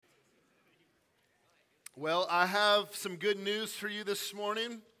Well, I have some good news for you this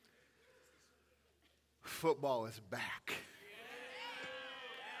morning. Football is back.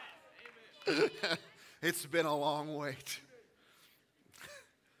 It's been a long wait.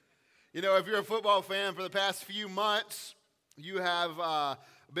 You know, if you're a football fan for the past few months, you have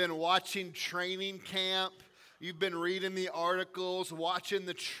been watching training camp. You've been reading the articles, watching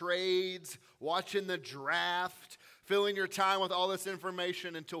the trades, watching the draft, filling your time with all this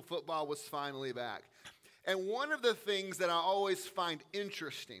information until football was finally back. And one of the things that I always find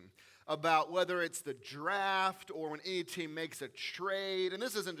interesting about whether it's the draft or when any team makes a trade, and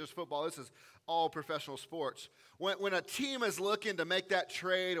this isn't just football, this is all professional sports. When a team is looking to make that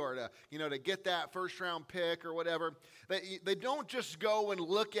trade or to get that first round pick or whatever, they don't just go and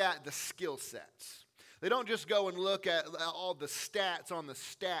look at the skill sets. They don't just go and look at all the stats on the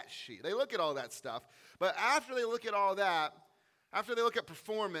stat sheet. They look at all that stuff, but after they look at all that, after they look at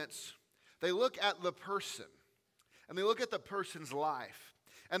performance, they look at the person, and they look at the person's life,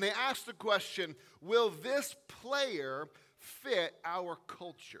 and they ask the question, will this player fit our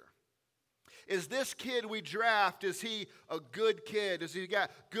culture? Is this kid we draft, is he a good kid? Has he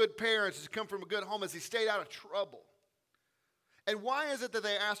got good parents? Has he come from a good home? Has he stayed out of trouble? And why is it that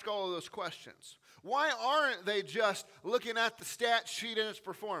they ask all of those questions? Why aren't they just looking at the stat sheet and its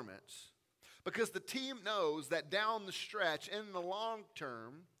performance? Because the team knows that down the stretch, in the long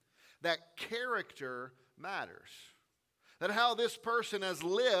term, that character matters. That how this person has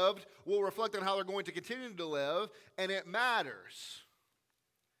lived will reflect on how they're going to continue to live, and it matters,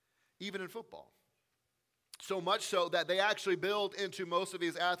 even in football. So much so that they actually build into most of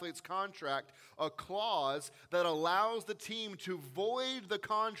these athletes' contract a clause that allows the team to void the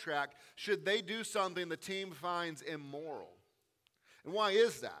contract should they do something the team finds immoral. And why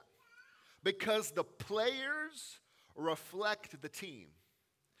is that? Because the players reflect the team.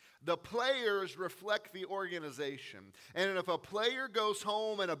 The players reflect the organization. And if a player goes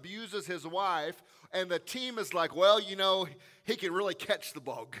home and abuses his wife, and the team is like, well, he can really catch the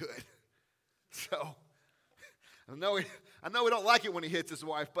ball good. So, I know we don't like it when he hits his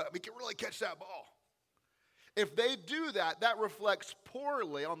wife, but he can really catch that ball. If they do that, that reflects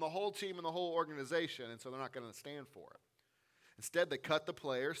poorly on the whole team and the whole organization, and so they're not going to stand for it. Instead, they cut the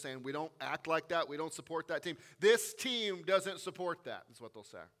player, saying, we don't act like that, we don't support that team. This team doesn't support that, is what they'll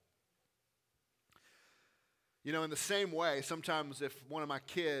say. In the same way, sometimes if one of my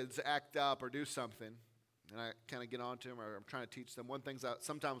kids act up or do something, and I kind of get on to them or I'm trying to teach them, one thing I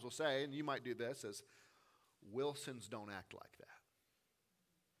sometimes will say, and you might do this, is Wilsons don't act like that.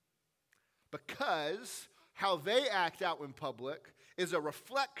 Because how they act out in public is a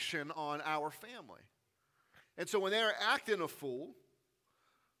reflection on our family. And so when they're acting a fool,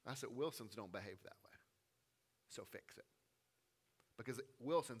 I said, Wilsons don't behave that way. So fix it. Because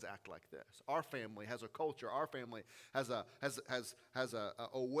Wilsons act like this. Our family has a culture. Our family has a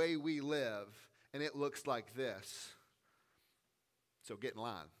way we live, and it looks like this. So get in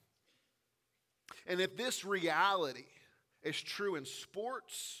line. And if this reality is true in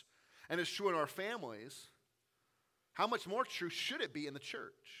sports and is true in our families, how much more true should it be in the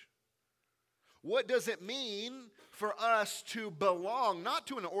church? What does it mean for us to belong, not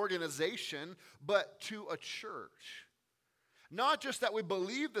to an organization, but to a church? Not just that we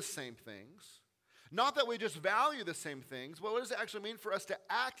believe the same things, not that we just value the same things, but what does it actually mean for us to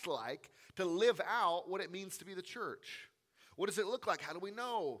act like, to live out what it means to be the church? What does it look like? How do we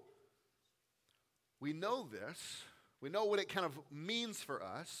know? We know this. We know what it kind of means for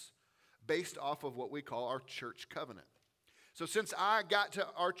us based off of what we call our church covenant. So since I got to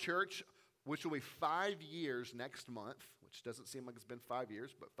our church, which will be 5 years next month, which doesn't seem like it's been 5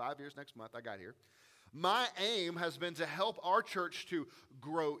 years, but 5 years next month I got here. My aim has been to help our church to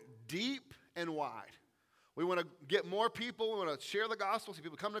grow deep and wide. We want to get more people. We want to share the gospel, see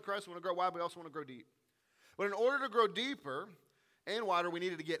people come to Christ. We want to grow wide, but we also want to grow deep. But in order to grow deeper and wider, we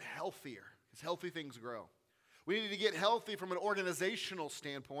needed to get healthier, because healthy things grow. We needed to get healthy from an organizational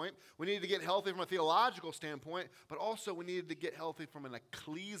standpoint. We needed to get healthy from a theological standpoint, but also we needed to get healthy from an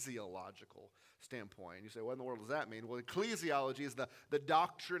ecclesiological standpoint. And you say, what in the world does that mean? Well, ecclesiology is the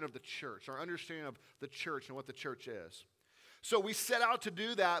doctrine of the church, our understanding of the church and what the church is. So we set out to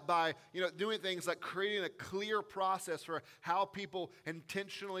do that by, doing things like creating a clear process for how people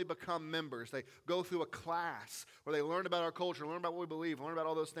intentionally become members. They go through a class where they learn about our culture, learn about what we believe, learn about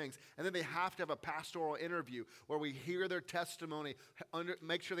all those things. And then they have to have a pastoral interview where we hear their testimony,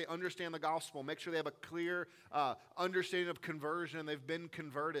 make sure they understand the gospel, make sure they have a clear understanding of conversion and they've been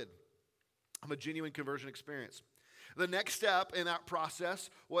converted, of a genuine conversion experience. The next step in that process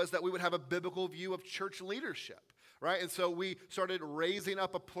was that we would have a biblical view of church leadership. right? And so we started raising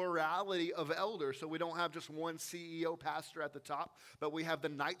up a plurality of elders. So we don't have just one CEO pastor at the top, but we have the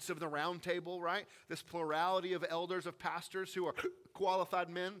Knights of the Round Table, right? This plurality of elders, of pastors who are qualified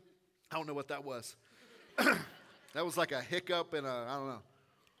men. I don't know what that was. That was like a hiccup and I don't know.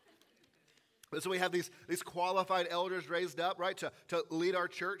 So we have these qualified elders raised up, right, to lead our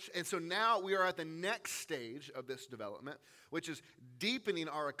church. And so now we are at the next stage of this development, which is deepening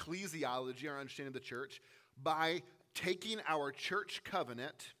our ecclesiology, our understanding of the church, by taking our church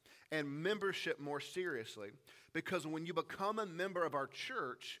covenant and membership more seriously. Because when you become a member of our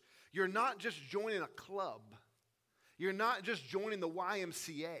church, you're not just joining a club. You're not just joining the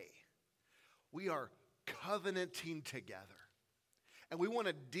YMCA. We are covenanting together. And we want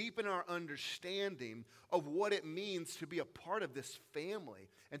to deepen our understanding of what it means to be a part of this family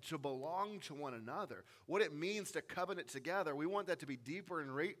and to belong to one another. What it means to covenant together. We want that to be deeper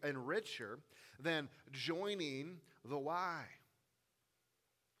and richer than joining the Y.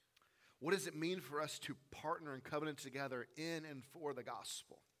 What does it mean for us to partner and covenant together in and for the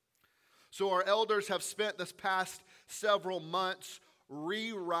gospel? So our elders have spent this past several months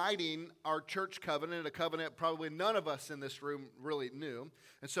rewriting our church covenant, a covenant probably none of us in this room really knew.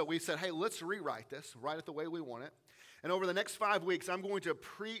 And so we said, hey, let's rewrite this, write it the way we want it. And over the next 5 weeks, I'm going to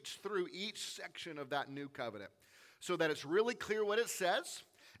preach through each section of that new covenant so that it's really clear what it says.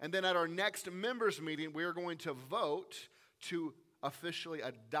 And then at our next members meeting, we are going to vote to officially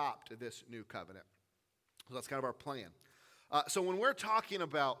adopt this new covenant. So that's kind of our plan. So when we're talking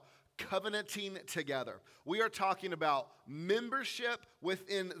about covenanting together, we are talking about membership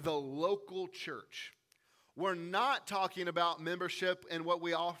within the local church. We're not talking about membership in what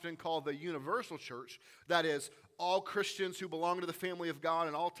we often call the universal church. That is, all Christians who belong to the family of God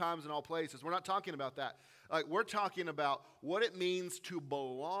in all times and all places. We're not talking about that. We're talking about what it means to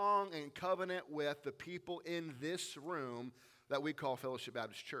belong and covenant with the people in this room that we call Fellowship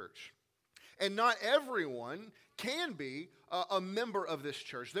Baptist Church. And not everyone can be a member of this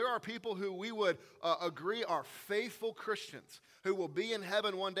church. There are people who we would agree are faithful Christians who will be in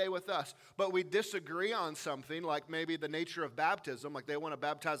heaven one day with us, but we disagree on something like maybe the nature of baptism, like they want to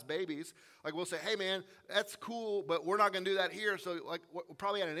baptize babies. Like we'll say, hey man, that's cool, but we're not going to do that here. So like we're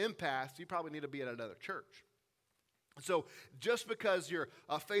probably at an impasse. You probably need to be at another church. So just because you're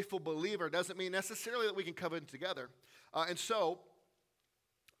a faithful believer doesn't mean necessarily that we can covenant together. And so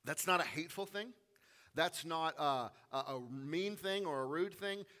that's not a hateful thing. That's not a mean thing or a rude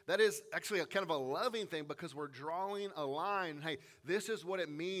thing. That is actually a kind of a loving thing because we're drawing a line. Hey, this is what it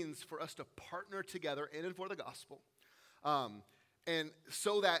means for us to partner together in and for the gospel. And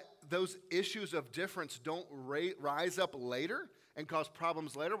so that those issues of difference don't rise up later and cause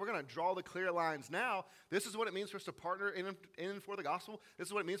problems later, we're going to draw the clear lines now. This is what it means for us to partner in and for the gospel. This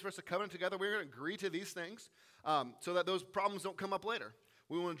is what it means for us to covenant together. We're going to agree to these things so that those problems don't come up later.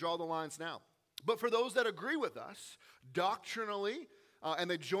 We want to draw the lines now. But for those that agree with us doctrinally, and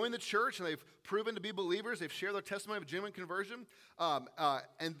they join the church and they've proven to be believers, they've shared their testimony of genuine conversion,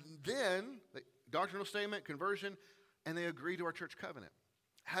 and then the doctrinal statement, conversion, and they agree to our church covenant.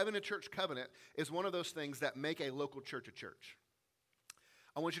 Having a church covenant is one of those things that make a local church a church.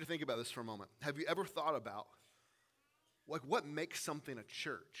 I want you to think about this for a moment. Have you ever thought about, like, what makes something a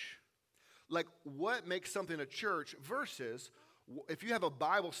church? Like, what makes something a church versus if you have a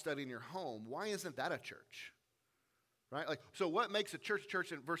Bible study in your home, why isn't that a church? Right? Like, so what makes a church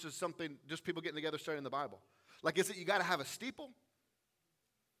versus something just people getting together studying the Bible? Like, is it you got to have a steeple?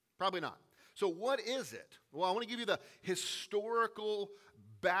 Probably not. So what is it? Well, I want to give you the historical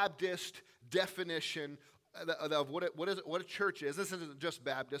Baptist definition of what a church is. This isn't just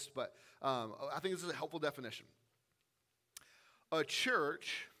Baptist, but I think this is a helpful definition. A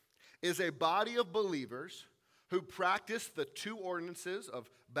church is a body of believers who practice the two ordinances of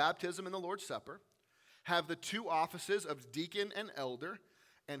baptism and the Lord's Supper, have the two offices of deacon and elder,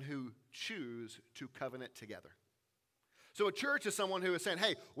 and who choose to covenant together. So a church is someone who is saying,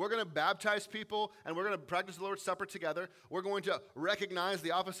 hey, we're going to baptize people and we're going to practice the Lord's Supper together. We're going to recognize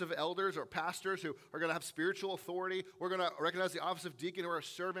the office of elders or pastors who are going to have spiritual authority. We're going to recognize the office of deacon who are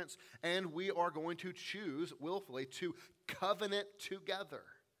servants, and we are going to choose willfully to covenant together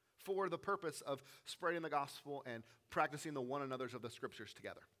for the purpose of spreading the gospel and practicing the one another's of the scriptures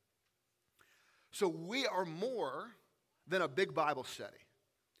together. So we are more than a big Bible study.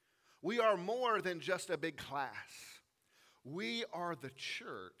 We are more than just a big class. We are the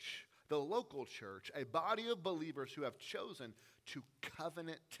church, the local church, a body of believers who have chosen to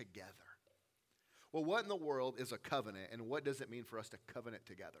covenant together. Well, what in the world is a covenant, and what does it mean for us to covenant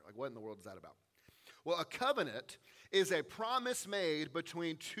together? Like, what in the world is that about? Well, a covenant is a promise made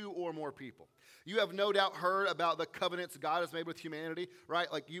between two or more people. You have no doubt heard about the covenants God has made with humanity,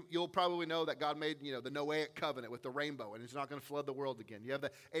 right? Like you'll probably know that God made, the Noahic covenant with the rainbow, and he's not going to flood the world again. You have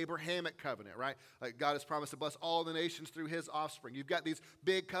the Abrahamic covenant, right? Like God has promised to bless all the nations through his offspring. You've got these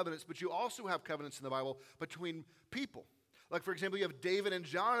big covenants, but you also have covenants in the Bible between people. Like, for example, you have David and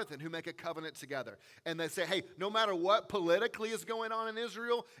Jonathan who make a covenant together. And they say, hey, no matter what politically is going on in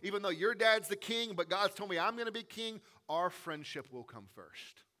Israel, even though your dad's the king, but God's told me I'm going to be king, our friendship will come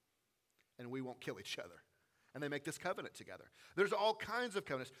first. And we won't kill each other. And they make this covenant together. There's all kinds of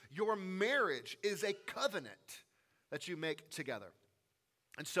covenants. Your marriage is a covenant that you make together.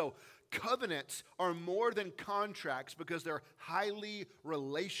 And so covenants are more than contracts because they're highly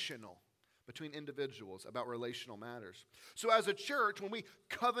relational between individuals about relational matters. So as a church, when we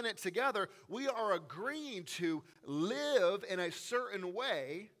covenant together, we are agreeing to live in a certain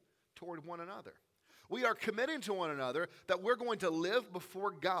way toward one another. We are committing to one another that we're going to live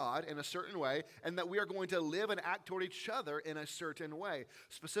before God in a certain way, and that we are going to live and act toward each other in a certain way,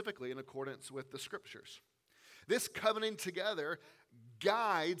 specifically in accordance with the Scriptures. This covenanting together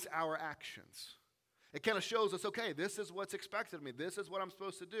guides our actions. It kind of shows us, okay, this is what's expected of me. This is what I'm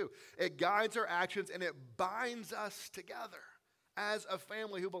supposed to do. It guides our actions, and it binds us together as a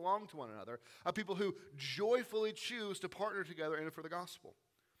family who belong to one another, of people who joyfully choose to partner together in it for the gospel.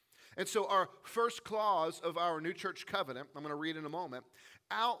 And so our first clause of our new church covenant, I'm going to read in a moment,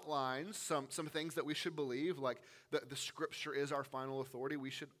 outlines some things that we should believe, like the Scripture is our final authority.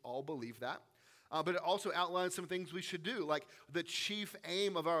 We should all believe that. But it also outlines some things we should do, like the chief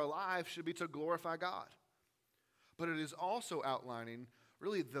aim of our life should be to glorify God. But it is also outlining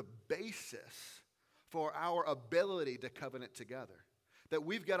really the basis for our ability to covenant together, that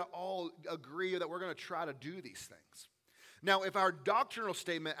we've got to all agree that we're going to try to do these things. Now, if our doctrinal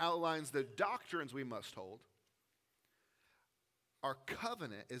statement outlines the doctrines we must hold, our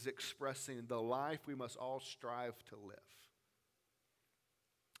covenant is expressing the life we must all strive to live.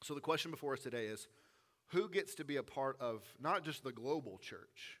 So the question before us today is, who gets to be a part of not just the global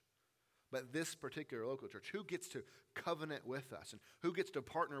church, but this particular local church? Who gets to covenant with us? And who gets to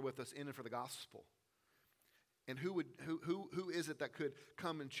partner with us in and for the gospel? And who is it that could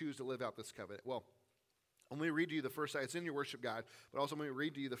come and choose to live out this covenant? Well, I'm going to read to you the first section. It's in your worship guide, but also I'm going to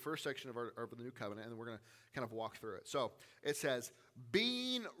read to you the first section of the new covenant, and then we're going to kind of walk through it. So it says,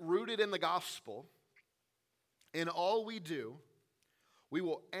 being rooted in the gospel, in all we do, we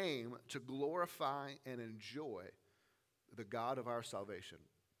will aim to glorify and enjoy the God of our salvation,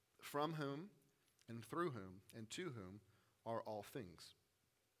 from whom and through whom and to whom are all things.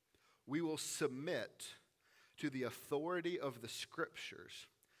 We will submit to the authority of the Scriptures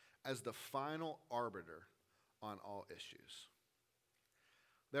as the final arbiter on all issues.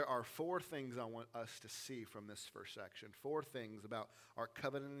 There are 4 things I want us to see from this first section. 4 things about our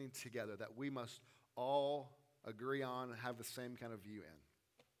covenanting together that we must all agree on and have the same kind of view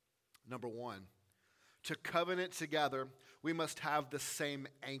in. Number 1, to covenant together, we must have the same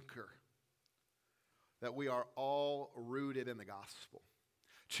anchor, that we are all rooted in the gospel.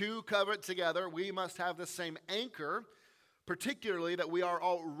 To covenant together, we must have the same anchor, particularly that we are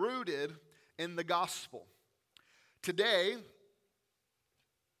all rooted in the gospel. Today,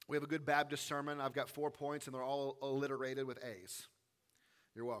 we have a good Baptist sermon. I've got 4 points, and they're all alliterated with A's.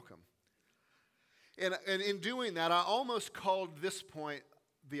 You're welcome. And in doing that, I almost called this point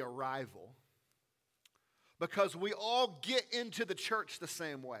the arrival, because we all get into the church the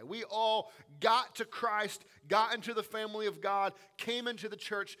same way. We all got to Christ, got into the family of God, came into the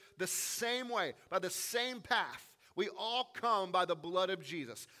church the same way, by the same path. We all come by the blood of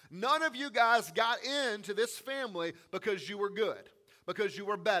Jesus. None of you guys got into this family because you were good, because you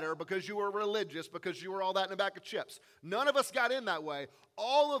were better, because you were religious, because you were all that in a bag of chips. None of us got in that way.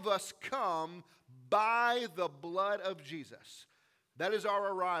 All of us come by the blood of Jesus. That is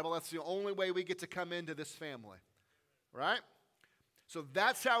our arrival. That's the only way we get to come into this family, right? So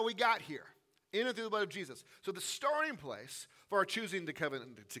that's how we got here, in and through the blood of Jesus. So the starting place for our choosing to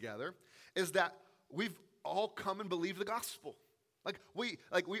covenant together is that we've all come and believe the gospel. Like we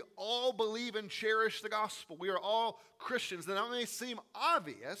all believe and cherish the gospel. We are all Christians. And that may seem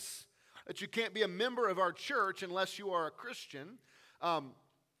obvious that you can't be a member of our church unless you are a Christian,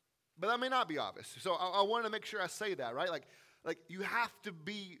 but that may not be obvious. So I want to make sure I say that, right? Like you have to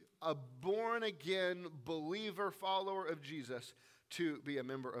be a born-again believer, follower of Jesus to be a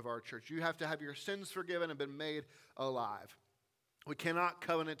member of our church. You have to have your sins forgiven and been made alive. We cannot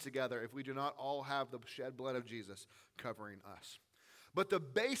covenant together if we do not all have the shed blood of Jesus covering us. But the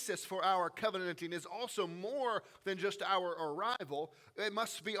basis for our covenanting is also more than just our arrival. It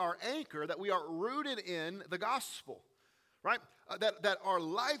must be our anchor, that we are rooted in the gospel, right? That our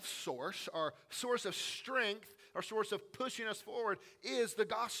life source, our source of strength, our source of pushing us forward is the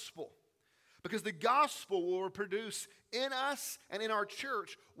gospel. Because the gospel will produce in us and in our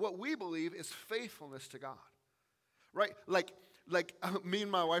church what we believe is faithfulness to God, right? Like me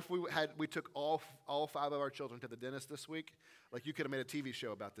and my wife, we took all 5 of our children to the dentist this week. Like, you could have made a TV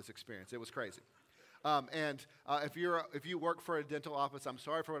show about this experience. It was crazy. If you work for a dental office, I'm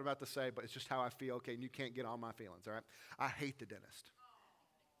sorry for what I'm about to say, but it's just how I feel. Okay, and you can't get on my feelings. All right, I hate the dentist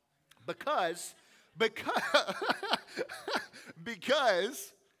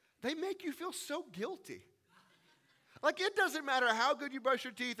because they make you feel so guilty. Like, it doesn't matter how good you brush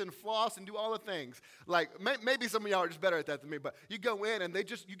your teeth and floss and do all the things. Like, maybe some of y'all are just better at that than me, but you go in and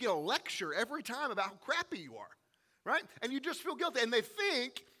you get a lecture every time about how crappy you are, right? And you just feel guilty. And they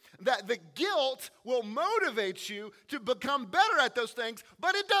think that the guilt will motivate you to become better at those things,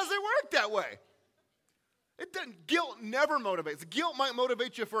 but it doesn't work that way. Guilt never motivates. Guilt might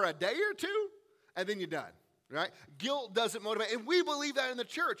motivate you for a day or two, and then you're done. Right? Guilt doesn't motivate, and we believe that in the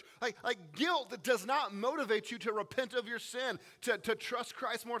church. Like guilt does not motivate you to repent of your sin, to trust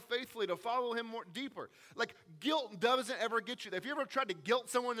Christ more faithfully, to follow him more deeper. Like, guilt doesn't ever get you there. If you ever tried to guilt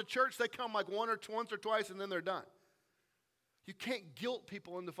someone in the church, they come like once or twice, and then they're done. You can't guilt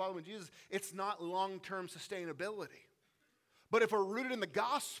people into following Jesus. It's not long-term sustainability. But if we're rooted in the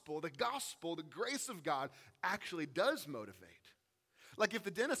gospel, the grace of God actually does motivate. Like, if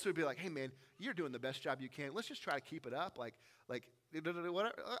the dentist would be like, hey, man, you're doing the best job you can. Let's just try to keep it up. Like, whatever.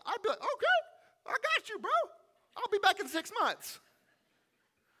 I'd be like, okay, I got you, bro. I'll be back in 6 months.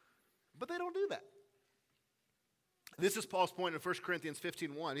 But they don't do that. This is Paul's point in 1 Corinthians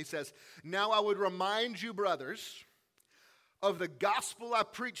 15:1. He says, now I would remind you, brothers, of the gospel I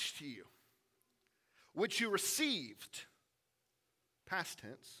preached to you, which you received, past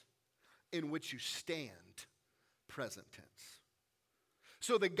tense, in which you stand, present tense.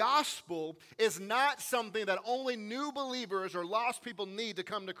 So the gospel is not something that only new believers or lost people need to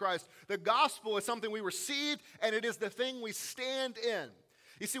come to Christ. The gospel is something we received, and it is the thing we stand in.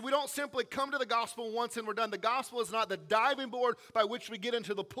 You see, we don't simply come to the gospel once and we're done. The gospel is not the diving board by which we get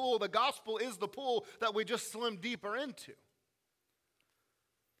into the pool. The gospel is the pool that we just swim deeper into.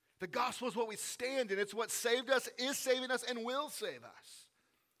 The gospel is what we stand in. It's what saved us, is saving us, and will save us.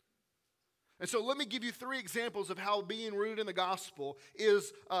 And so let me give you 3 examples of how being rooted in the gospel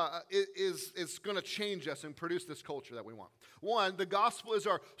is going to change us and produce this culture that we want. 1, the gospel is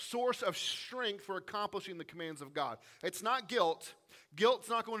our source of strength for accomplishing the commands of God. It's not guilt. Guilt's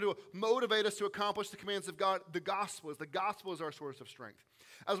not going to motivate us to accomplish the commands of God. The gospel is our source of strength.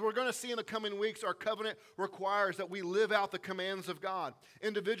 As we're going to see in the coming weeks, our covenant requires that we live out the commands of God,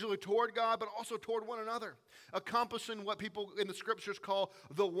 individually toward God, but also toward one another, accomplishing what people in the scriptures call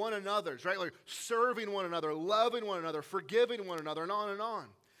the one another's, right? Like serving one another, loving one another, forgiving one another, and on and on.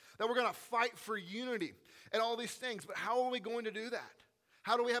 That we're going to fight for unity and all these things. But how are we going to do that?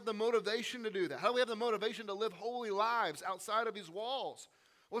 How do we have the motivation to do that? How do we have the motivation to live holy lives outside of these walls?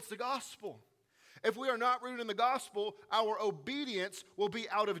 Well, it's the gospel. If we are not rooted in the gospel, our obedience will be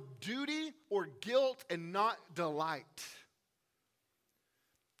out of duty or guilt and not delight.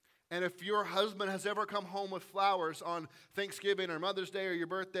 And if your husband has ever come home with flowers on Thanksgiving or Mother's Day or your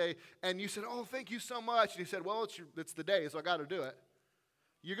birthday, and you said, oh, thank you so much, and he said, well, it's the day, so I got to do it.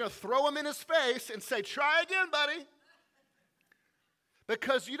 You're going to throw him in his face and say, try again, buddy.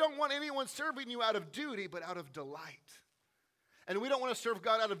 Because you don't want anyone serving you out of duty, but out of delight. And we don't want to serve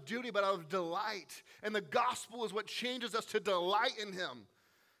God out of duty, but out of delight. And the gospel is what changes us to delight in him,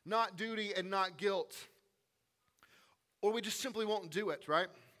 not duty and not guilt. Or we just simply won't do it, right?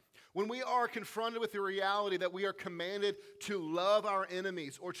 When we are confronted with the reality that we are commanded to love our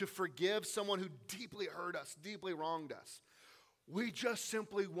enemies or to forgive someone who deeply hurt us, deeply wronged us, we just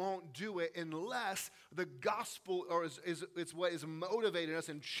simply won't do it unless the gospel is what is motivating us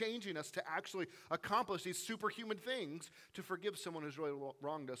and changing us to actually accomplish these superhuman things to forgive someone who's really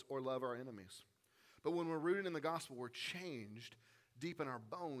wronged us or love our enemies. But when we're rooted in the gospel, we're changed deep in our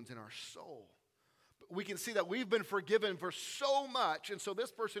bones, in our soul. We can see that we've been forgiven for so much, and so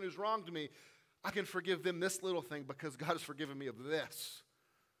this person who's wronged me, I can forgive them this little thing because God has forgiven me of this.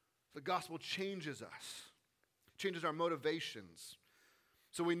 The gospel changes us. Changes our motivations.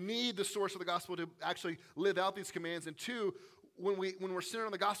 So we need the source of the gospel to actually live out these commands. And 2, when we're centered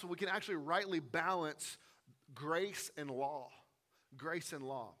on the gospel, we can actually rightly balance grace and law. Grace and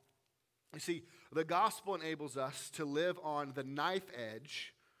law. You see, the gospel enables us to live on the knife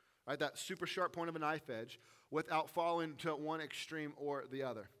edge, right? That super sharp point of a knife edge, without falling to one extreme or the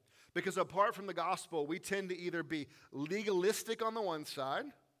other. Because apart from the gospel, we tend to either be legalistic on the one side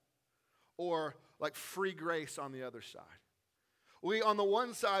or like free grace on the other side. We, on the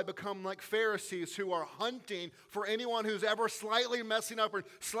one side, become like Pharisees who are hunting for anyone who's ever slightly messing up or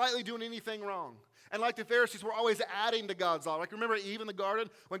slightly doing anything wrong. And like the Pharisees, we're always adding to God's law. Like remember Eve in the garden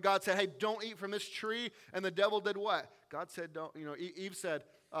when God said, hey, don't eat from this tree. And the devil did what? God said, don't, Eve said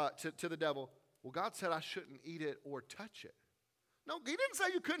to the devil, well, God said I shouldn't eat it or touch it. No, he didn't say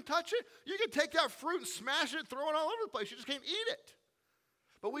you couldn't touch it. You can take that fruit and smash it, throw it all over the place. You just can't eat it.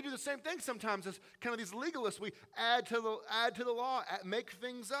 But we do the same thing sometimes as kind of these legalists. We add to the law, make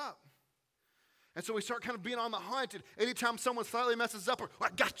things up. And so we start kind of being on the hunt. And anytime someone slightly messes up, I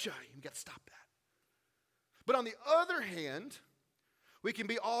gotcha, you got to stop that. But on the other hand, we can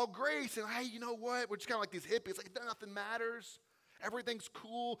be all grace and, hey, you know what? We're just kind of like these hippies. Like nothing matters. Everything's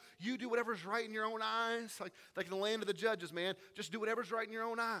cool. You do whatever's right in your own eyes. Like the land of the judges, man. Just do whatever's right in your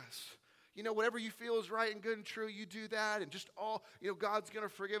own eyes. Whatever you feel is right and good and true, you do that. And just all, God's going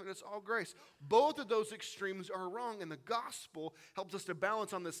to forgive, and it's all grace. Both of those extremes are wrong, and the gospel helps us to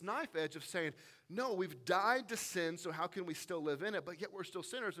balance on this knife edge of saying, no, we've died to sin, so how can we still live in it? But yet we're still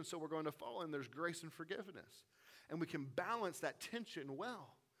sinners, and so we're going to fall, and there's grace and forgiveness. And we can balance that tension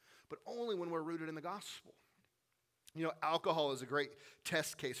well, but only when we're rooted in the gospel. Alcohol is a great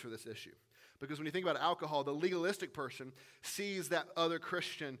test case for this issue. Because when you think about alcohol, the legalistic person sees that other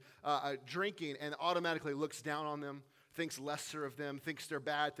Christian drinking and automatically looks down on them, thinks lesser of them, thinks they're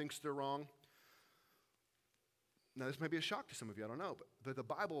bad, thinks they're wrong. Now, this may be a shock to some of you, I don't know, but the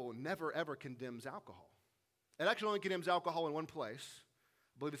Bible never, ever condemns alcohol. It actually only condemns alcohol in one place.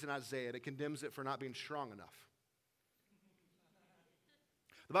 I believe it's in Isaiah. It condemns it for not being strong enough.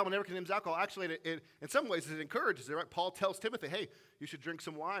 The Bible never condemns alcohol. Actually, in some ways, it encourages it. Right? Paul tells Timothy, hey, you should drink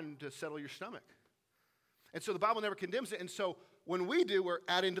some wine to settle your stomach. And so the Bible never condemns it. And so when we do, we're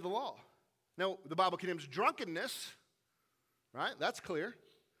adding to the law. Now, the Bible condemns drunkenness, right? That's clear.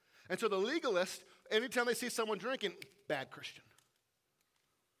 And so the legalist, anytime they see someone drinking, bad Christian.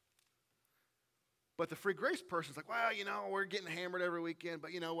 But the free grace person's like, well, we're getting hammered every weekend,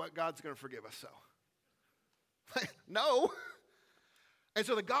 but you know what? God's going to forgive us, so. No. And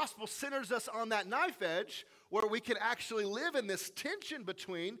so the gospel centers us on that knife edge where we can actually live in this tension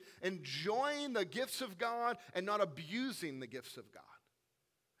between enjoying the gifts of God and not abusing the gifts of God.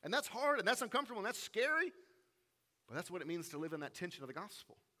 And that's hard, and that's uncomfortable, and that's scary. But that's what it means to live in that tension of the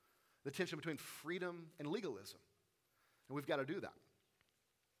gospel, the tension between freedom and legalism. And we've got to do that.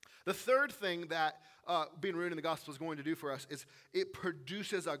 The third thing that being rooted in the gospel is going to do for us is it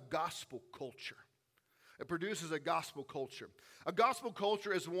produces a gospel culture. It produces a gospel culture. A gospel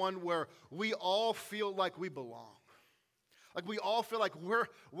culture is one where we all feel like we belong. Like we all feel like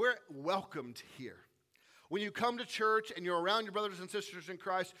we're welcomed here. When you come to church and you're around your brothers and sisters in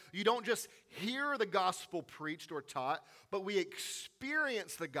Christ, you don't just hear the gospel preached or taught, but we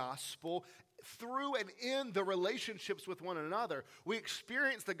experience the gospel through and in the relationships with one another. We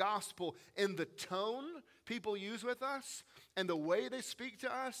experience the gospel in the tone people use with us, and the way they speak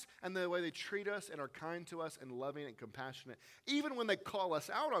to us, and the way they treat us and are kind to us and loving and compassionate. Even when they call us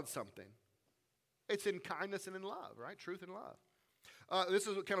out on something, it's in kindness and in love, right? Truth and love. This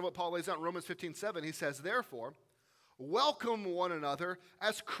is kind of what Paul lays out in Romans 15:7. He says, therefore, welcome one another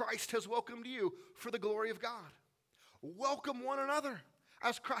as Christ has welcomed you for the glory of God. Welcome one another.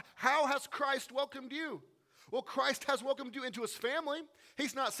 How has Christ welcomed you? Well, Christ has welcomed you into his family.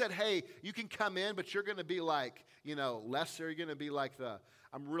 He's not said, hey, you can come in, but you're going to be like, lesser. You're going to be like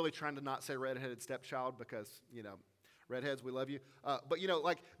I'm really trying to not say redheaded stepchild because, redheads, we love you. But,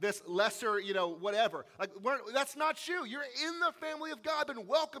 like this lesser, whatever. Like, that's not you. You're in the family of God, been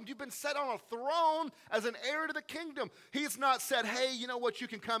welcomed. You've been set on a throne as an heir to the kingdom. He's not said, hey, you know what, you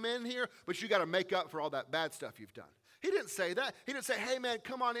can come in here, but you got to make up for all that bad stuff you've done. He didn't say that. He didn't say, hey, man,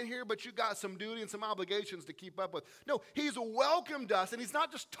 come on in here, but you got some duty and some obligations to keep up with. No, he's welcomed us, and he's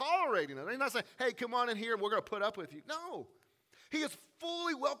not just tolerating us. He's not saying, hey, come on in here, and we're going to put up with you. No. He has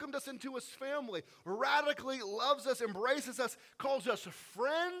fully welcomed us into his family, radically loves us, embraces us, calls us a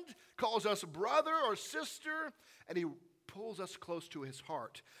friend, calls us brother or sister, and he pulls us close to his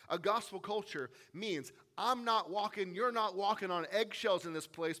heart. A gospel culture means you're not walking on eggshells in this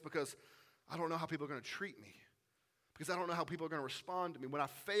place because I don't know how people are going to treat me. Because I don't know how people are going to respond to me. When I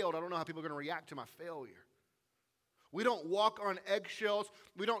failed, I don't know how people are going to react to my failure. We don't walk on eggshells.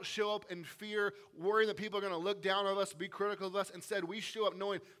 We don't show up in fear, worrying that people are going to look down on us, be critical of us. Instead, we show up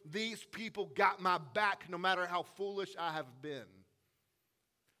knowing these people got my back no matter how foolish I have been.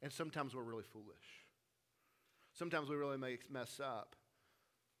 And sometimes we're really foolish. Sometimes we really mess up.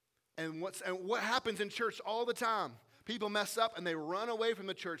 And what happens in church all the time? People mess up and they run away from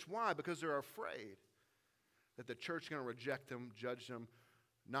the church. Why? Because they're afraid that the church is going to reject them, judge them,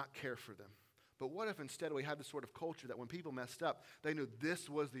 not care for them. But what if instead we had this sort of culture that when people messed up, they knew this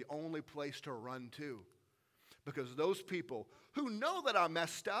was the only place to run to? Because those people who know that I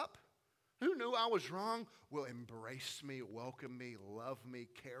messed up, who knew I was wrong, will embrace me, welcome me, love me,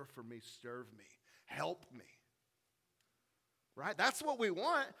 care for me, serve me, help me. Right? That's what we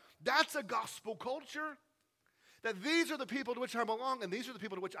want. That's a gospel culture. That these are the people to which I belong, and these are the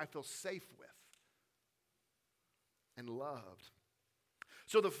people to which I feel safe with and loved.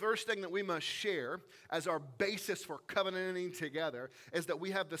 So the first thing that we must share as our basis for covenanting together is that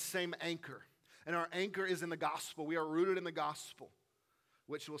we have the same anchor. And our anchor is in the gospel. We are rooted in the gospel,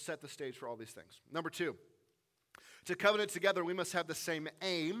 which will set the stage for all these things. Number two, to covenant together, we must have the same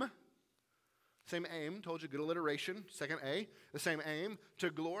aim. Same aim, told you, good alliteration. Second A, the same aim,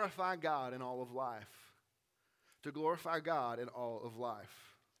 to glorify God in all of life. To glorify God in all of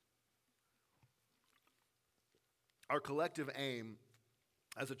life. Our collective aim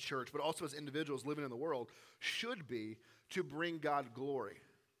as a church, but also as individuals living in the world, should be to bring God glory.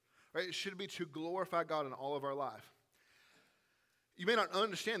 Right? It should be to glorify God in all of our life. You may not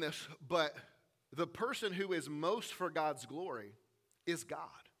understand this, but the person who is most for God's glory is God.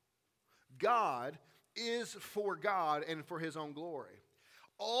 God is for God and for his own glory.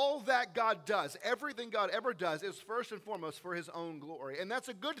 All that God does, everything God ever does, is first and foremost for his own glory. And that's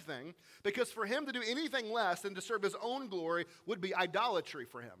a good thing, because for him to do anything less than to serve his own glory would be idolatry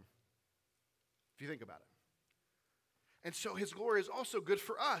for him, if you think about it. And so his glory is also good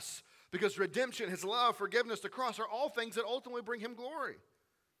for us, because redemption, his love, forgiveness, the cross are all things that ultimately bring him glory.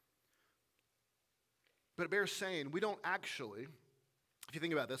 But it bears saying, we don't actually, if you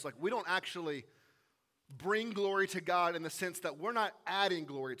think about this, like we don't actually bring glory to God in the sense that we're not adding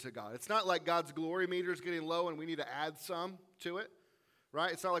glory to God. It's not like God's glory meter is getting low and we need to add some to it,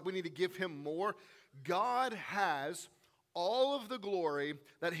 right? It's not like we need to give him more. God has all of the glory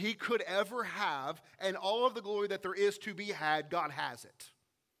that he could ever have, and all of the glory that there is to be had, God has it.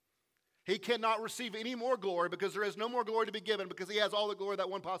 He cannot receive any more glory because there is no more glory to be given, because he has all the glory that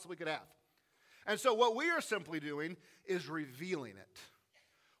one possibly could have. And so what we are simply doing is revealing it.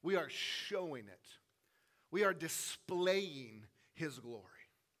 We are showing it. We are displaying his glory.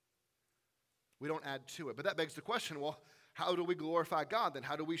 We don't add to it. But that begs the question, well, how do we glorify God then?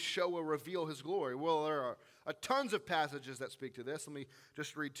 How do we show or reveal his glory? Well, there are tons of passages that speak to this. Let me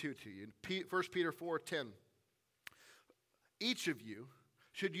just read two to you. 1 Peter 4:10. Each of you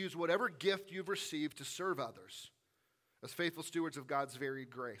should use whatever gift you've received to serve others as faithful stewards of God's varied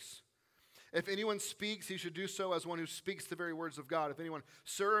grace. If anyone speaks, he should do so as one who speaks the very words of God. If anyone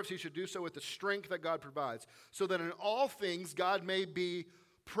serves, he should do so with the strength that God provides, so that in all things God may be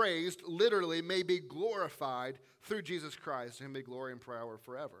praised, literally may be glorified through Jesus Christ. To him be glory and power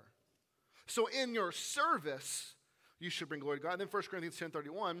forever. So in your service, you should bring glory to God. And then 1 Corinthians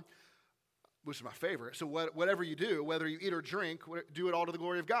 10:31, which is my favorite. So whatever you do, whether you eat or drink, do it all to the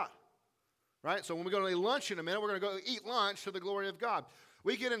glory of God. Right? So when we go to lunch in a minute, we're going to go eat lunch to the glory of God.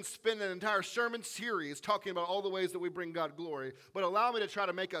 We can spend an entire sermon series talking about all the ways that we bring God glory, but allow me to try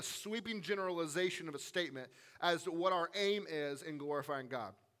to make a sweeping generalization of a statement as to what our aim is in glorifying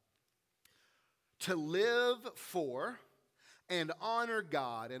God. To live for and honor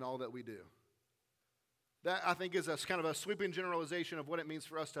God in all that we do. That, I think, is a kind of a sweeping generalization of what it means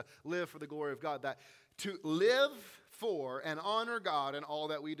for us to live for the glory of God. That to live for and honor God in all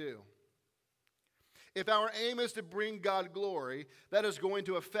that we do. If our aim is to bring God glory, that is going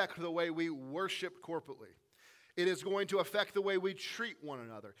to affect the way we worship corporately. It is going to affect the way we treat one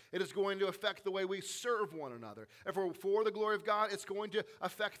another. It is going to affect the way we serve one another. If we're for the glory of God, it's going to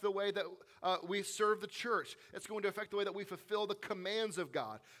affect the way that we serve the church. It's going to affect the way that we fulfill the commands of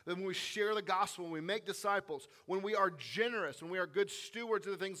God. Then when we share the gospel, when we make disciples, when we are generous, when we are good stewards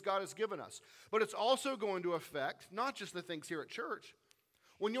of the things God has given us. But it's also going to affect not just the things here at church.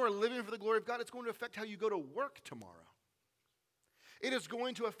 When you are living for the glory of God, it's going to affect how you go to work tomorrow. It is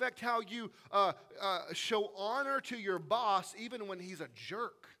going to affect how you show honor to your boss even when he's a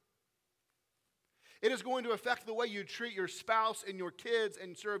jerk. It is going to affect the way you treat your spouse and your kids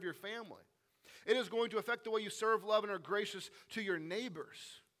and serve your family. It is going to affect the way you serve, love, and are gracious to your neighbors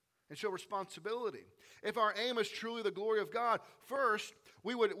and show responsibility. If our aim is truly the glory of God, first,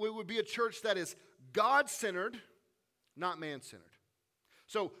 we would be a church that is God-centered, not man-centered.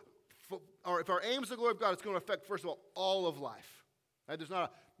 So, if our aim is the glory of God, it's going to affect, first of all of life. Right? There's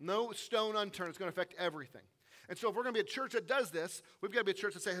no stone unturned. It's going to affect everything. And so if we're going to be a church that does this, we've got to be a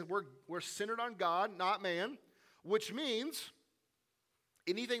church that says we're centered on God, not man, which means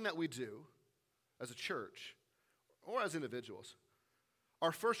anything that we do as a church or as individuals,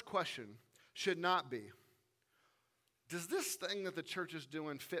 our first question should not be, does this thing that the church is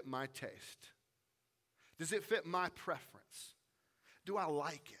doing fit my taste? Does it fit my preference? Do I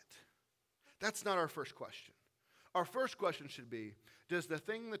like it? That's not our first question. Our first question should be, does the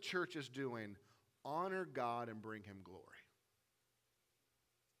thing the church is doing honor God and bring him glory?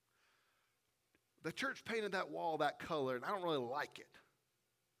 The church painted that wall that color, and I don't really like it.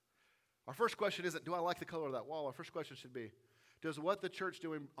 Our first question isn't, do I like the color of that wall? Our first question should be, does what the church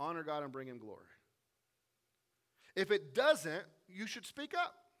doing honor God and bring him glory? If it doesn't, you should speak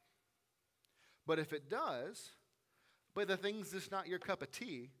up. But if it does, but the thing's just not your cup of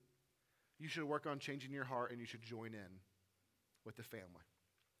tea, you should work on changing your heart and you should join in with the family.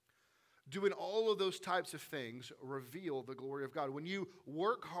 Doing all of those types of things reveal the glory of God. When you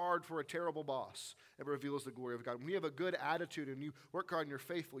work hard for a terrible boss, it reveals the glory of God. When you have a good attitude and you work hard and you're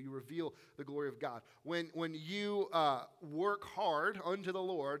faithful, you reveal the glory of God. When you work hard unto the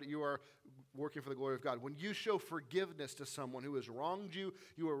Lord, you are working for the glory of God. When you show forgiveness to someone who has wronged you,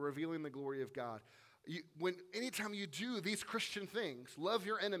 you are revealing the glory of God. Anytime you do these Christian things, love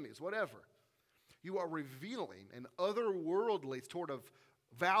your enemies, whatever, you are revealing an otherworldly sort of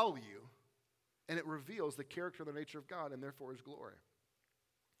value, and it reveals the character and the nature of God and therefore his glory.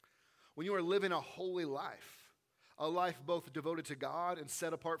 When you are living a holy life, a life both devoted to God and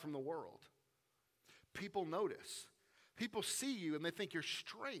set apart from the world, people notice. People see you and they think you're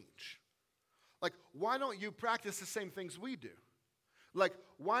strange. Like, why don't you practice the same things we do? Like,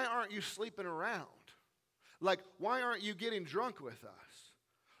 why aren't you sleeping around? Like, why aren't you getting drunk with us?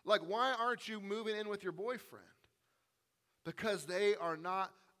 Like, why aren't you moving in with your boyfriend? Because they are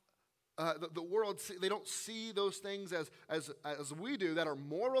not, the world, they don't see those things as we do that are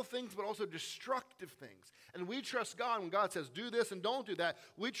moral things, but also destructive things. And we trust God when God says, do this and don't do that.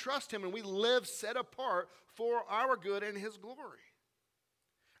 We trust him and we live set apart for our good and his glory.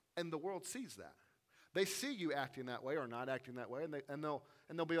 And the world sees that. They see you acting that way or not acting that way, and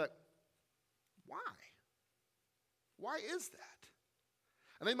they'll be like, why? Why is that?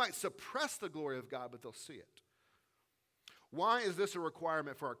 And they might suppress the glory of God, but they'll see it. Why is this a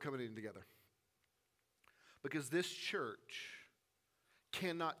requirement for our coming together? Because this church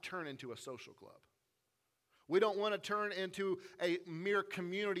cannot turn into a social club. We don't want to turn into a mere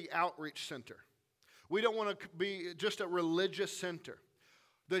community outreach center. We don't want to be just a religious center.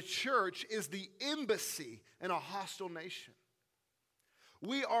 The church is the embassy in a hostile nation.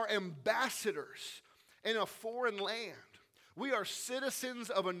 We are ambassadors in a foreign land. We are citizens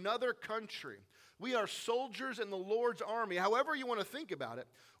of another country. We are soldiers in the Lord's army. However you want to think about it,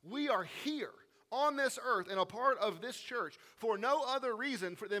 we are here on this earth and a part of this church for no other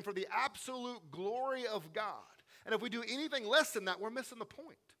reason than for the absolute glory of God. And if we do anything less than that, we're missing the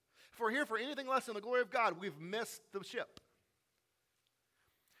point. If we're here for anything less than the glory of God, we've missed the ship.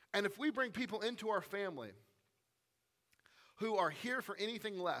 And if we bring people into our family who are here for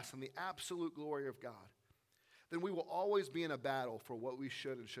anything less than the absolute glory of God, then we will always be in a battle for what we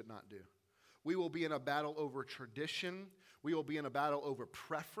should and should not do. We will be in a battle over tradition. We will be in a battle over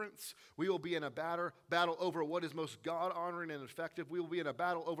preference. We will be in a battle over what is most God-honoring and effective. We will be in a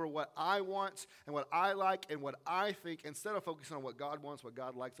battle over what I want and what I like and what I think, instead of focusing on what God wants, what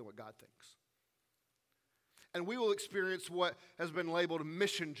God likes, and what God thinks. And we will experience what has been labeled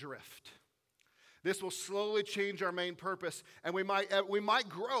mission drift. This will slowly change our main purpose, and we might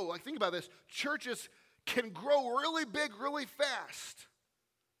grow. Like, think about this. Churches can grow really big, really fast,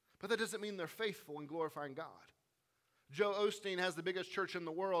 but that doesn't mean they're faithful in glorifying God. Joe Osteen has the biggest church in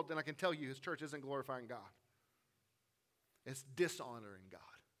the world, and I can tell you his church isn't glorifying God. It's dishonoring God.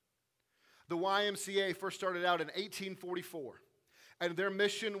 The YMCA first started out in 1844, and their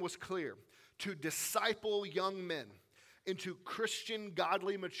mission was clear: to disciple young men into Christian,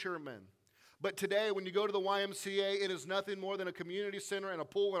 godly, mature men. But today, when you go to the YMCA, it is nothing more than a community center and a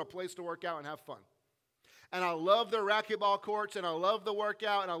pool and a place to work out and have fun. And I love their racquetball courts, and I love the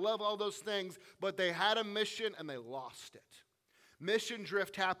workout, and I love all those things, but they had a mission, and they lost it. Mission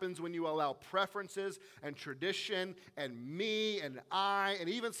drift happens when you allow preferences and tradition and me and I, and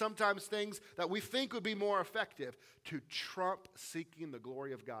even sometimes things that we think would be more effective, to trump seeking the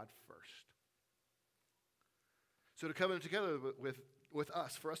glory of God first. So to come in together with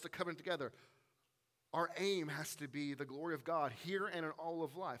us, for us to come in together, our aim has to be the glory of God here and in all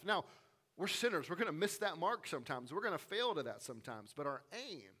of life. Now, we're sinners. We're going to miss that mark sometimes. We're going to fail to that sometimes. But our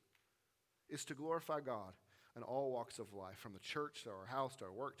aim is to glorify God in all walks of life, from the church to our house to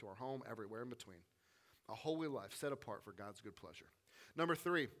our work to our home, everywhere in between. A holy life set apart for God's good pleasure. Number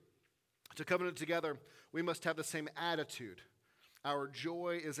 3, to covenant together, we must have the same attitude Our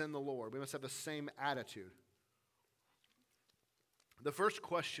joy is in the Lord. We must have the same attitude. The first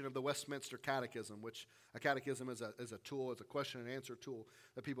question of the Westminster Catechism, which a catechism is a tool, it's a question and answer tool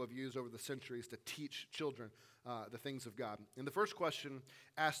that people have used over the centuries to teach children the things of God. And the first question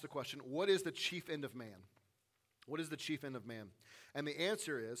asks the question, what is the chief end of man? What is the chief end of man? And the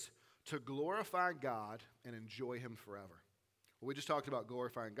answer is to glorify God and enjoy him forever. Well, we just talked about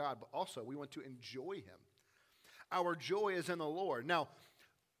glorifying God, but also we want to enjoy him. Our joy is in the Lord. Now,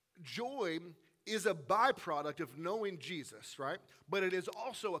 joy is a byproduct of knowing Jesus, right? But it is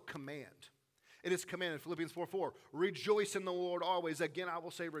also a command. It is commanded. Philippians 4:4, rejoice in the Lord always. Again, I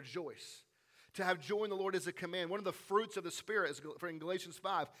will say rejoice. To have joy in the Lord is a command. One of the fruits of the Spirit, in Galatians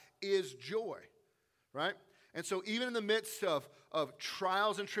 5, is joy, right? And so even in the midst of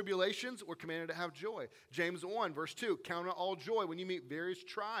trials and tribulations, we're commanded to have joy. James 1, verse 2, count it all joy when you meet various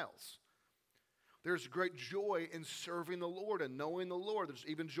trials. There's great joy in serving the Lord and knowing the Lord. There's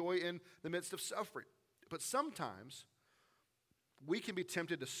even joy in the midst of suffering. But sometimes we can be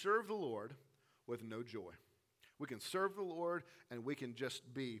tempted to serve the Lord with no joy. We can serve the Lord and we can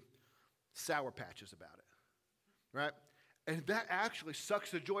just be sour patches about it, right? And that actually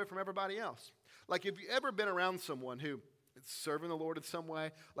sucks the joy from everybody else. Like, have you ever been around someone who is serving the Lord in some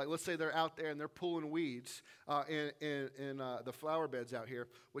way? Like, let's say they're out there and they're pulling weeds in the flower beds out here,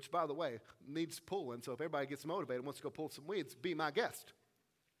 which, by the way, needs pulling. So if everybody gets motivated and wants to go pull some weeds, be my guest.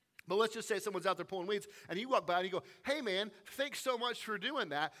 But let's just say someone's out there pulling weeds, and you walk by and you go, hey, man, thanks so much for doing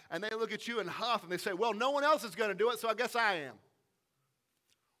that. And they look at you and huff, and they say, well, no one else is going to do it, so I guess I am.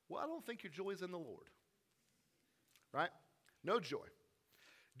 Well, I don't think your joy is in the Lord, right? No joy.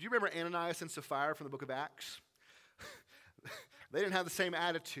 Do you remember Ananias and Sapphira from the book of Acts? They didn't have the same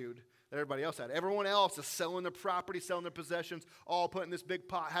attitude that everybody else had. Everyone else is selling their property, selling their possessions, all putting this big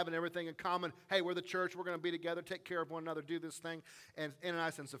pot, having everything in common. Hey, we're the church. We're going to be together, take care of one another, do this thing. And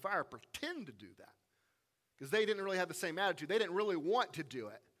Ananias and Sapphira pretend to do that because they didn't really have the same attitude. They didn't really want to do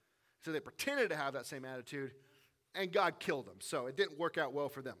it. So they pretended to have that same attitude, and God killed them. So it didn't work out well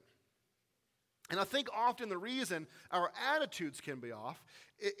for them. And I think often the reason our attitudes can be off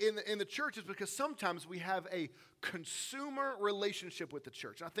in the church is because sometimes we have a consumer relationship with the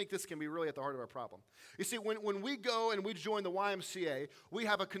church. And I think this can be really at the heart of our problem. You see, when we go and we join the YMCA, we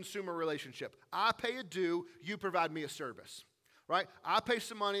have a consumer relationship. I pay a due, you provide me a service, right? I pay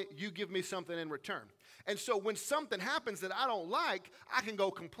some money, you give me something in return. And so when something happens that I don't like, I can go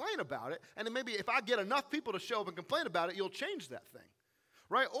complain about it. And then maybe if I get enough people to show up and complain about it, you'll change that thing.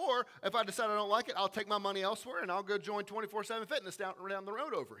 Right? Or if I decide I don't like it, I'll take my money elsewhere and I'll go join 24/7 Fitness down the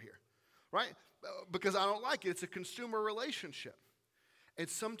road over here. Right? Because I don't like it. It's a consumer relationship. And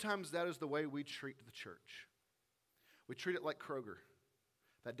sometimes that is the way we treat the church. We treat it like Kroger.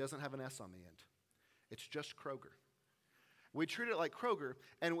 That doesn't have an S on the end. It's just Kroger. We treat it like Kroger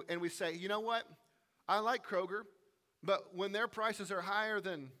and we say, you know what? I like Kroger, but when their prices are higher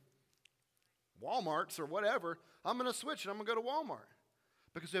than Walmart's or whatever, I'm going to switch and I'm going to go to Walmart.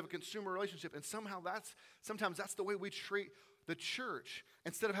 Because we have a consumer relationship, and sometimes that's the way we treat the church.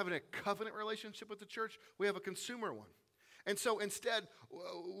 Instead of having a covenant relationship with the church, we have a consumer one. And so instead,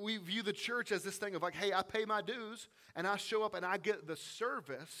 we view the church as this thing of like, hey, I pay my dues, and I show up, and I get the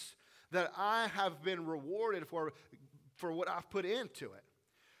service that I have been rewarded for what I've put into it.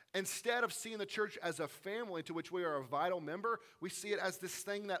 Instead of seeing the church as a family to which we are a vital member, we see it as this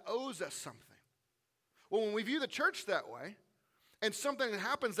thing that owes us something. Well, when we view the church that way, and something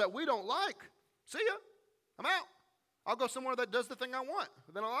happens that we don't like, see ya, I'm out. I'll go somewhere that does the thing I want,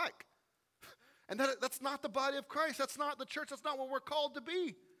 that I like. And that's not the body of Christ. That's not the church. That's not what we're called to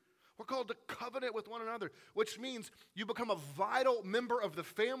be. We're called to covenant with one another, which means you become a vital member of the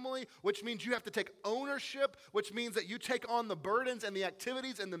family, which means you have to take ownership, which means that you take on the burdens and the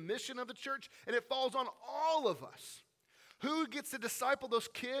activities and the mission of the church, and it falls on all of us. Who gets to disciple those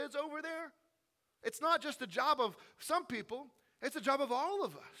kids over there? It's not just the job of some people. It's a job of all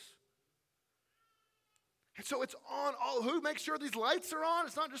of us. And so it's on all. Who makes sure these lights are on?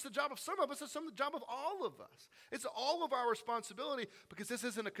 It's not just the job of some of us. It's the job of all of us. It's all of our responsibility because this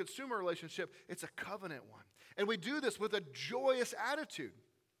isn't a consumer relationship. It's a covenant one. And we do this with a joyous attitude.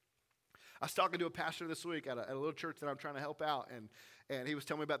 I was talking to a pastor this week at a little church that I'm trying to help out, and he was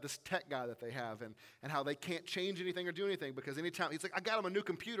telling me about this tech guy that they have and how they can't change anything or do anything because anytime, he's like, I got him a new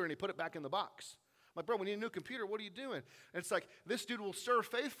computer, and he put it back in the box. I'm like, bro, we need a new computer. What are you doing? And it's like, this dude will serve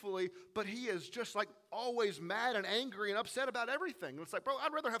faithfully, but he is just like always mad and angry and upset about everything. And it's like, bro,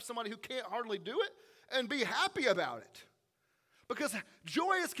 I'd rather have somebody who can't hardly do it and be happy about it. Because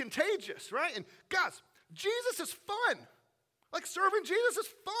joy is contagious, right? And guys, Jesus is fun. Like serving Jesus is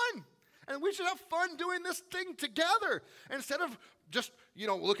fun. And we should have fun doing this thing together. Instead of just,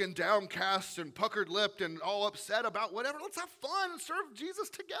 looking downcast and puckered-lipped and all upset about whatever, let's have fun and serve Jesus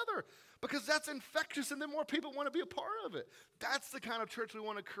together. Because that's infectious, and then more people want to be a part of it. That's the kind of church we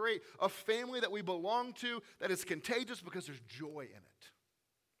want to create, a family that we belong to that is contagious because there's joy in it.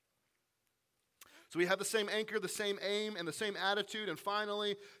 So we have the same anchor, the same aim, and the same attitude. And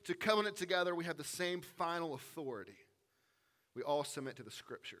finally, to covenant together, we have the same final authority. We all submit to the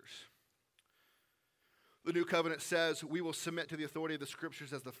Scriptures. The new covenant says we will submit to the authority of the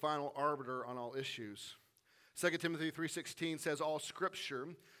Scriptures as the final arbiter on all issues. 2 Timothy 3:16 says all Scripture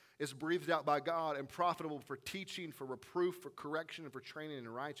is breathed out by God and profitable for teaching, for reproof, for correction, and for training in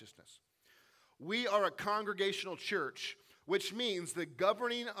righteousness. We are a congregational church, which means the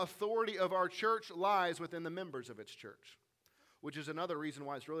governing authority of our church lies within the members of its church, which is another reason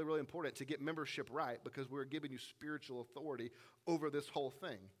why it's really, really important to get membership right, because we're giving you spiritual authority over this whole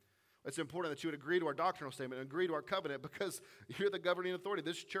thing. It's important that you would agree to our doctrinal statement and agree to our covenant because you're the governing authority of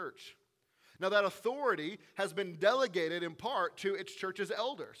this church. Now, that authority has been delegated in part to its church's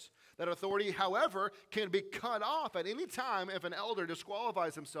elders. That authority, however, can be cut off at any time if an elder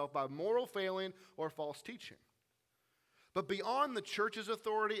disqualifies himself by moral failing or false teaching. But beyond the church's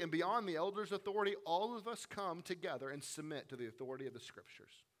authority and beyond the elders' authority, all of us come together and submit to the authority of the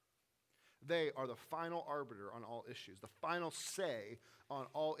Scriptures. They are the final arbiter on all issues, the final say on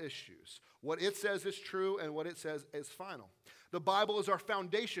all issues. What it says is true and what it says is final. The Bible is our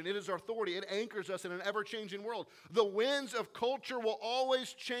foundation. It is our authority. It anchors us in an ever-changing world. The winds of culture will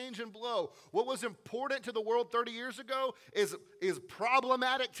always change and blow. What was important to the world 30 years ago is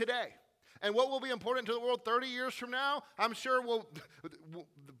problematic today. And what will be important to the world 30 years from now, I'm sure will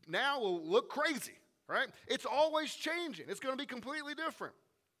look crazy, right? It's always changing. It's going to be completely different.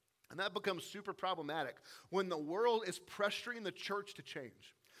 And that becomes super problematic when the world is pressuring the church to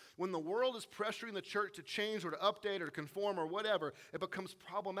change. When the world is pressuring the church to change or to update or to conform or whatever, it becomes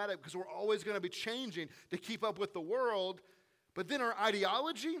problematic because we're always going to be changing to keep up with the world. But then our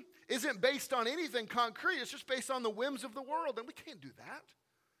ideology isn't based on anything concrete. It's just based on the whims of the world, and we can't do that.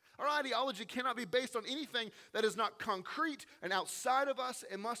 Our ideology cannot be based on anything that is not concrete and outside of us.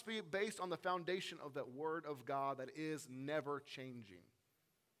 It must be based on the foundation of that Word of God that is never changing.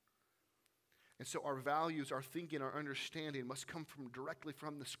 And so our values, our thinking, our understanding must come directly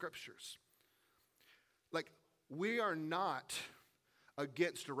from the Scriptures. We are not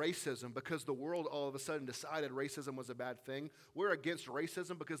against racism because the world all of a sudden decided racism was a bad thing. We're against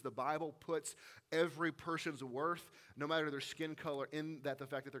racism because the Bible puts every person's worth, no matter their skin color, in the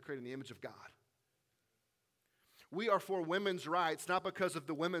fact that they're created in the image of God. We are for women's rights, not because of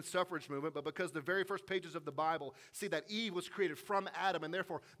the women's suffrage movement, but because the very first pages of the Bible see that Eve was created from Adam and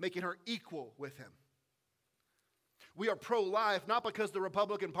therefore making her equal with him. We are pro-life, not because the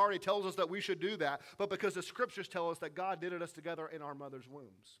Republican Party tells us that we should do that, but because the Scriptures tell us that God knitted us together in our mother's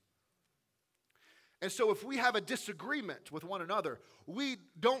wombs. And so if we have a disagreement with one another, we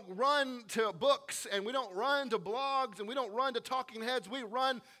don't run to books and we don't run to blogs and we don't run to talking heads. We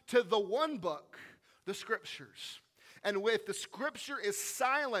run to the one book, the Scriptures. And if the Scripture is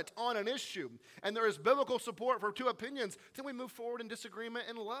silent on an issue and there is biblical support for two opinions, then we move forward in disagreement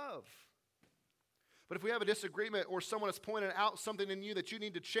and love. But if we have a disagreement or someone has pointed out something in you that you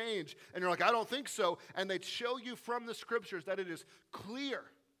need to change and you're like, I don't think so, and they show you from the Scriptures that it is clear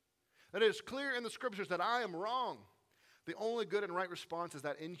in the Scriptures that I am wrong, the only good and right response is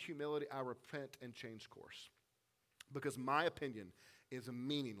that in humility I repent and change course. Because my opinion is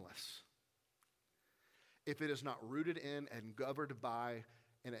meaningless if it is not rooted in and governed by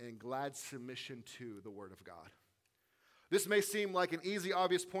and in glad submission to the Word of God. This may seem like an easy,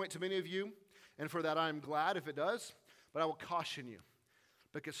 obvious point to many of you, and for that I am glad if it does, but I will caution you,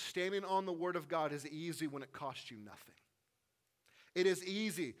 because standing on the Word of God is easy when it costs you nothing. It is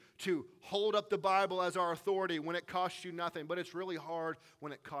easy to hold up the Bible as our authority when it costs you nothing, but it's really hard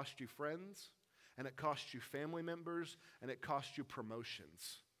when it costs you friends, and it costs you family members, and it costs you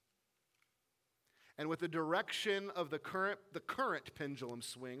promotions. And with the direction of the current pendulum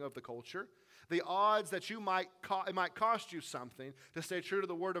swing of the culture, the odds that it might cost you something to stay true to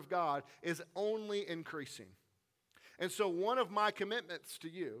the Word of God is only increasing. And so one of my commitments to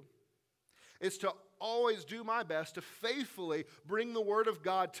you is to always do my best to faithfully bring the Word of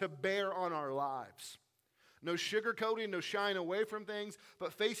God to bear on our lives. No sugarcoating, no shying away from things,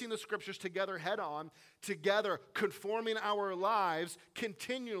 but facing the Scriptures together head on, together conforming our lives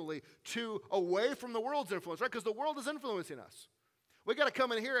continually away from the world's influence, right? Because the world is influencing us. We got to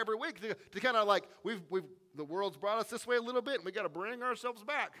come in here every week to kind of the world's brought us this way a little bit, and we got to bring ourselves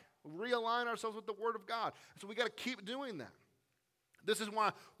back, realign ourselves with the Word of God. So we got to keep doing that. This is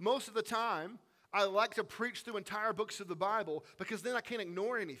why most of the time I like to preach through entire books of the Bible, because then I can't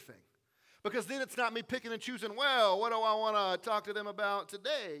ignore anything. Because then it's not me picking and choosing, well, what do I want to talk to them about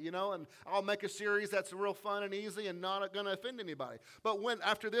today, and I'll make a series that's real fun and easy and not going to offend anybody. But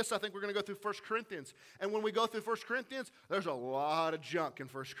after this, I think we're going to go through 1 Corinthians. And when we go through 1 Corinthians, there's a lot of junk in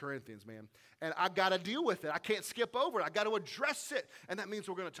 1 Corinthians, man. And I got to deal with it. I can't skip over it. I got to address it. And that means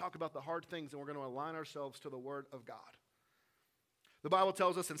we're going to talk about the hard things, and we're going to align ourselves to the Word of God. The Bible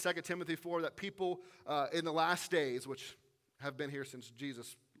tells us in 2 Timothy 4 that people in the last days, which have been here since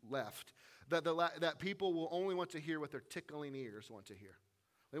Jesus left, that people will only want to hear what their tickling ears want to hear.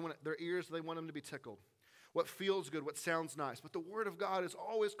 Their ears, they want them to be tickled. What feels good, what sounds nice. But the Word of God is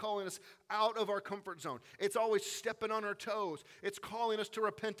always calling us out of our comfort zone. It's always stepping on our toes. It's calling us to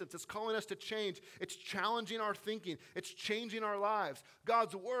repentance. It's calling us to change. It's challenging our thinking. It's changing our lives.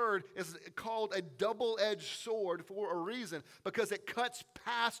 God's Word is called a double-edged sword for a reason, because it cuts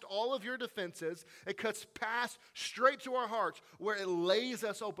past all of your defenses. It cuts past straight to our hearts, where it lays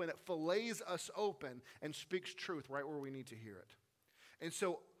us open. It fillets us open and speaks truth right where we need to hear it. And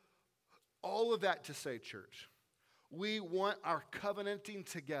so, all of that to say, church, we want our covenanting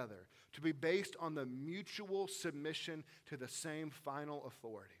together to be based on the mutual submission to the same final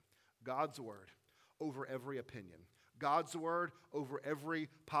authority, God's Word over every opinion, God's Word over every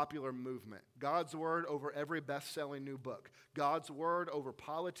popular movement, God's Word over every best-selling new book, God's Word over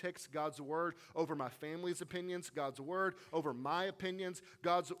politics, God's Word over my family's opinions, God's Word over my opinions,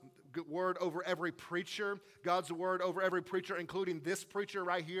 God's Word over every preacher, God's Word over every preacher, including this preacher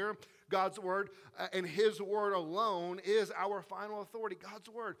right here. God's Word and His Word alone is our final authority. God's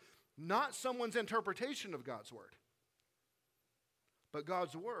Word, not someone's interpretation of God's Word, but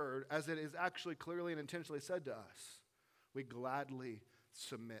God's Word as it is actually clearly and intentionally said to us. We gladly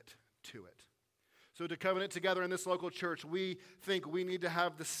submit to it. So to covenant together in this local church, we think we need to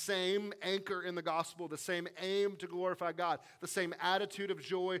have the same anchor in the gospel, the same aim to glorify God, the same attitude of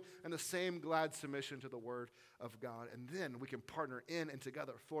joy, and the same glad submission to the Word of God. And then we can partner in and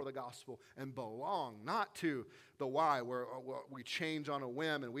together for the gospel and belong, not to the why, where we change on a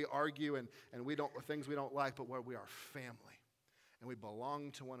whim and we argue and we don't things we don't like, but where we are family and we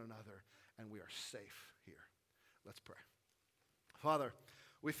belong to one another and we are safe here. Let's pray. Father,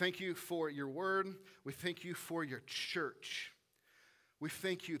 we thank you for your word. We thank you for your church. We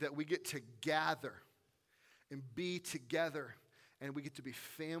thank you that we get to gather and be together and we get to be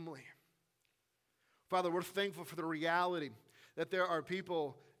family. Father, we're thankful for the reality that there are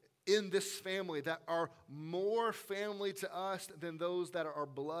people in this family that are more family to us than those that are our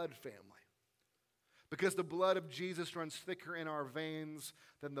blood family. Because the blood of Jesus runs thicker in our veins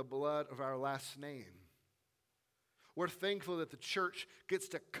than the blood of our last name. We're thankful that the church gets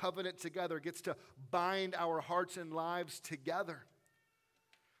to covenant together, gets to bind our hearts and lives together.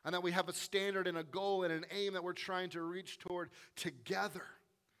 And that we have a standard and a goal and an aim that we're trying to reach toward together.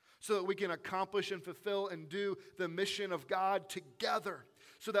 So that we can accomplish and fulfill and do the mission of God together.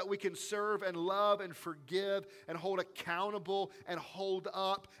 So that we can serve and love and forgive and hold accountable and hold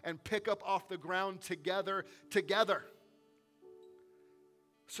up and pick up off the ground together.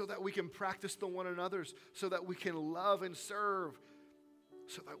 So that we can practice the one another's, so that we can love and serve,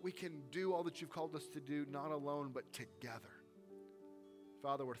 so that we can do all that you've called us to do, not alone, but together.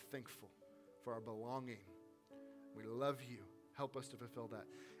 Father, we're thankful for our belonging. We love you. Help us to fulfill that.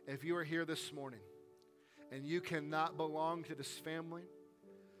 If you are here this morning and you cannot belong to this family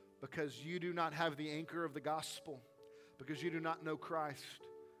because you do not have the anchor of the gospel, because you do not know Christ,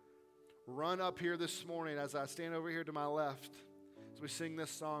 run up here this morning as I stand over here to my left. As we sing this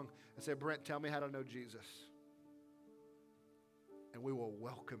song and say, Brent, tell me how to know Jesus. And we will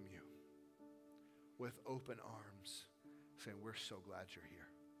welcome you with open arms, saying, we're so glad you're here.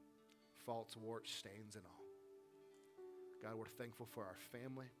 Faults, warts, stains, and all. God, we're thankful for our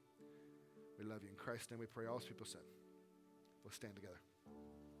family. We love you. In Christ's name we pray. All people said. Let's stand together.